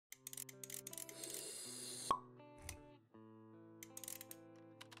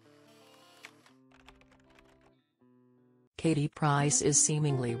Katie Price is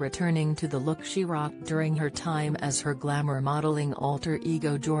seemingly returning to the look she rocked during her time as her glamour modeling alter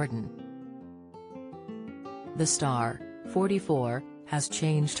ego Jordan. The star, 44, has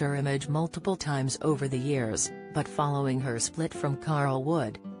changed her image multiple times over the years, but following her split from Carl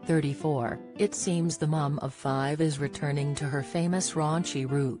Wood, 34, it seems the mum of 5 is returning to her famous raunchy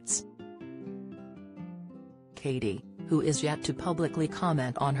roots. Katie, who is yet to publicly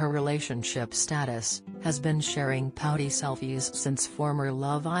comment on her relationship status, has been sharing pouty selfies since former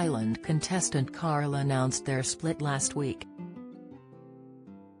Love Island contestant Carl announced their split last week.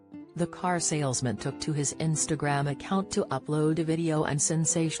 The car salesman took to his Instagram account to upload a video and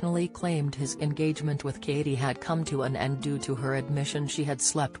sensationally claimed his engagement with Katie had come to an end due to her admission she had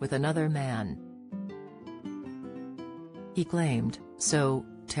slept with another man. He claimed, "So,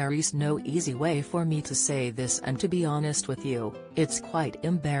 Terry's no easy way for me to say this, and to be honest with you, it's quite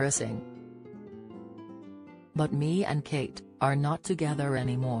embarrassing. But me and Kate are not together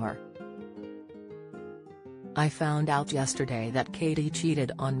anymore. I found out yesterday that Katie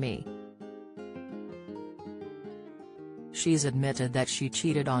cheated on me. She's admitted that she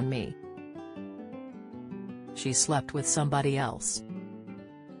cheated on me. She slept with somebody else.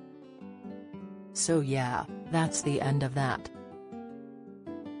 So yeah, that's the end of that.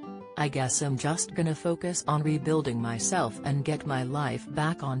 I guess I'm just gonna focus on rebuilding myself and get my life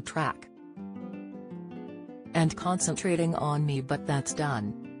back on track. And concentrating on me, but that's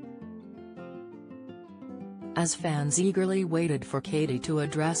done." As fans eagerly waited for Katie to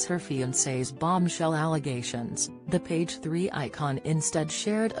address her fiancé's bombshell allegations, the Page 3 icon instead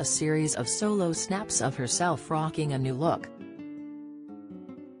shared a series of solo snaps of herself rocking a new look.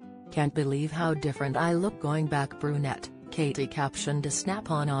 "Can't believe how different I look going back brunette," Katie captioned a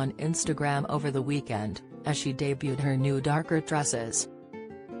snap on Instagram over the weekend, as she debuted her new darker dresses.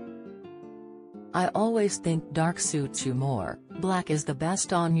 "I always think dark suits you more, black is the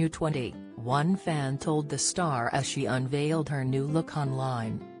best on you 20, one fan told the star as she unveiled her new look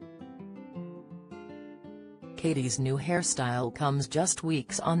online. Katie's new hairstyle comes just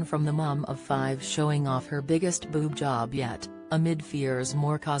weeks on from the mum of 5 showing off her biggest boob job yet, amid fears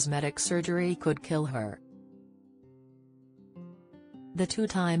more cosmetic surgery could kill her. The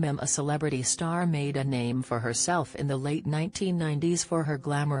two-time Emma celebrity star made a name for herself in the late 1990s for her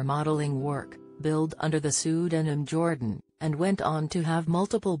glamour modeling work, billed under the pseudonym Jordan, and went on to have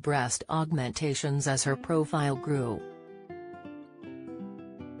multiple breast augmentations as her profile grew.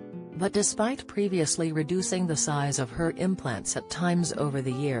 But despite previously reducing the size of her implants at times over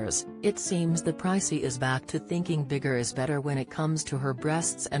the years, it seems the pricey is back to thinking bigger is better when it comes to her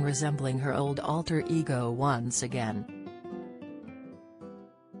breasts and resembling her old alter ego once again.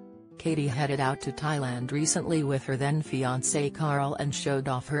 Katie headed out to Thailand recently with her then-fiancé Carl and showed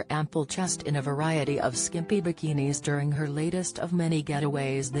off her ample chest in a variety of skimpy bikinis during her latest of many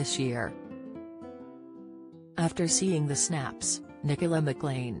getaways this year. After seeing the snaps, Nicola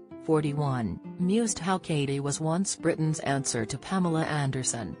McLean, 41, mused how Katie was once Britain's answer to Pamela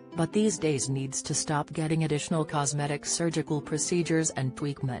Anderson, but these days needs to stop getting additional cosmetic surgical procedures and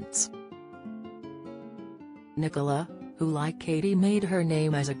tweakments. Nicola, who like Katie made her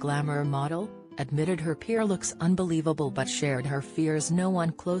name as a glamour model, admitted her peer looks unbelievable but shared her fears no one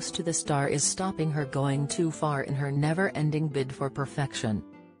close to the star is stopping her going too far in her never-ending bid for perfection.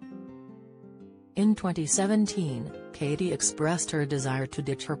 In 2017, Katie expressed her desire to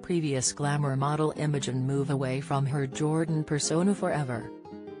ditch her previous glamour model image and move away from her Jordan persona forever.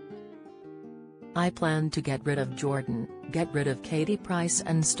 "I plan to get rid of Jordan, get rid of Katie Price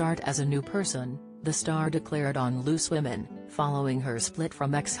and start as a new person," the star declared on Loose Women, following her split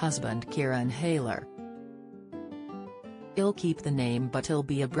from ex-husband Kieran Hayler. "I'll keep the name but I'll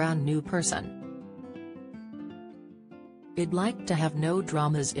be a brand new person. I'd like to have no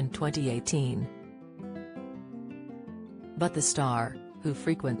dramas in 2018. But the star, who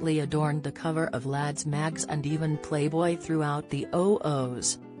frequently adorned the cover of Lads mags and even Playboy throughout the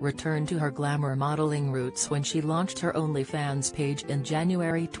 00s, returned to her glamour modeling roots when she launched her OnlyFans page in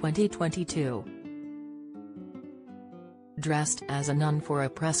January 2022. Dressed as a nun for a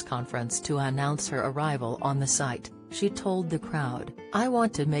press conference to announce her arrival on the site, she told the crowd, "I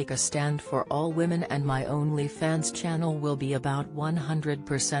want to make a stand for all women and my OnlyFans channel will be about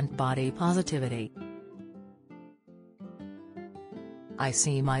 100% body positivity. I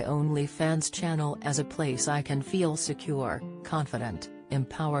see my OnlyFans channel as a place I can feel secure, confident,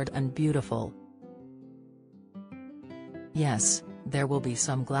 empowered and beautiful. Yes, there will be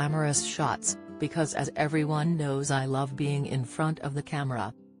some glamorous shots, because as everyone knows I love being in front of the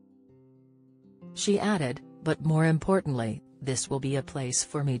camera." She added, "But more importantly, This will be a place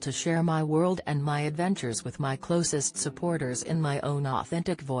for me to share my world and my adventures with my closest supporters in my own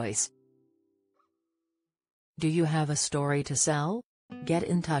authentic voice. Do you have a story to sell? Get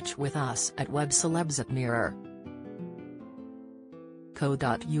in touch with us at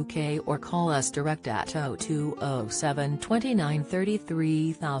webcelebs@mirror.co.uk or call us direct at 0207 29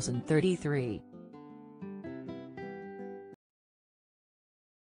 33 033.